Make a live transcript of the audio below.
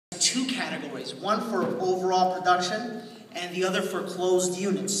categories. One for overall production and the other for closed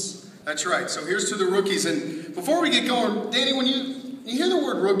units. That's right. So here's to the rookies. And before we get going, Danny, when you hear the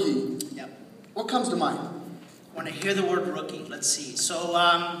word rookie, what comes to mind? When I hear the word rookie, let's see. So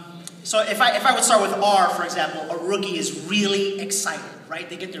if I would start with R, for example, a rookie is really excited, right?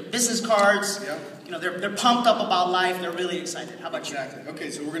 They get their business cards. Yeah. You know, they're pumped up about life. They're really excited. How about you? Exactly.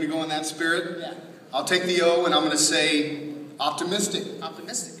 Okay, so we're going to go in that spirit. Yeah. I'll take the O, and I'm going to say optimistic.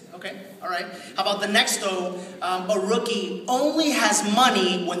 Optimistic. Okay. All right. How about the next though? A rookie only has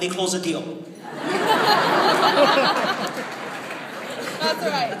money when they close a deal. That's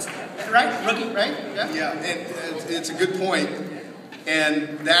right. Right? Rookie, right? Yeah. Yeah, and it's a good point.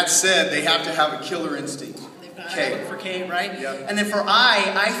 And that said, they have to have a killer instinct. K. For K, right? Yep. And then for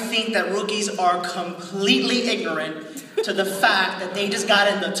I think that rookies are completely ignorant to the fact that they just got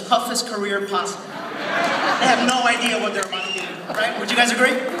in the toughest career possible. They have no idea what they're about to do, right? Would you guys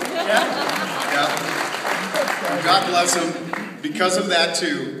agree? Yeah? Yeah. God bless them. Because of that,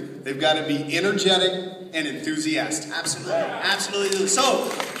 too, they've got to be energetic and enthusiastic. Absolutely. Absolutely. So,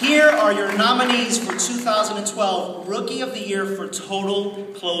 here are your nominees for 2012 Rookie of the Year for total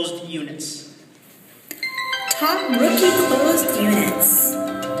closed units. Top rookie closed units.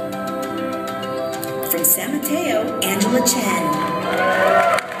 From San Mateo, Angela Chen.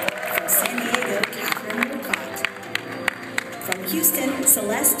 From San Diego, Catherine Wilcott. From Houston,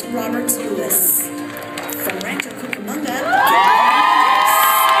 Celeste Roberts-Lewis. From Rancho Cucamonga, Gabriel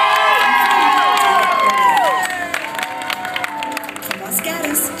Bolaños. From Los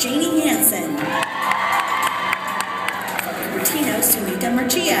Gatos, Janie Hansen. From Cupertino, Sunita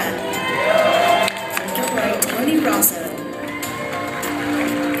Marchia. Tony Rosso.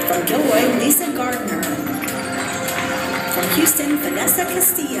 From Gilroy, Lisa Gardner. From Houston, Vanessa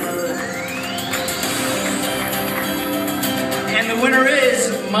Castillo. And the winner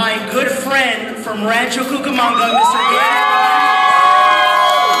is my good friend from Rancho Cucamonga, Mr. Gabe.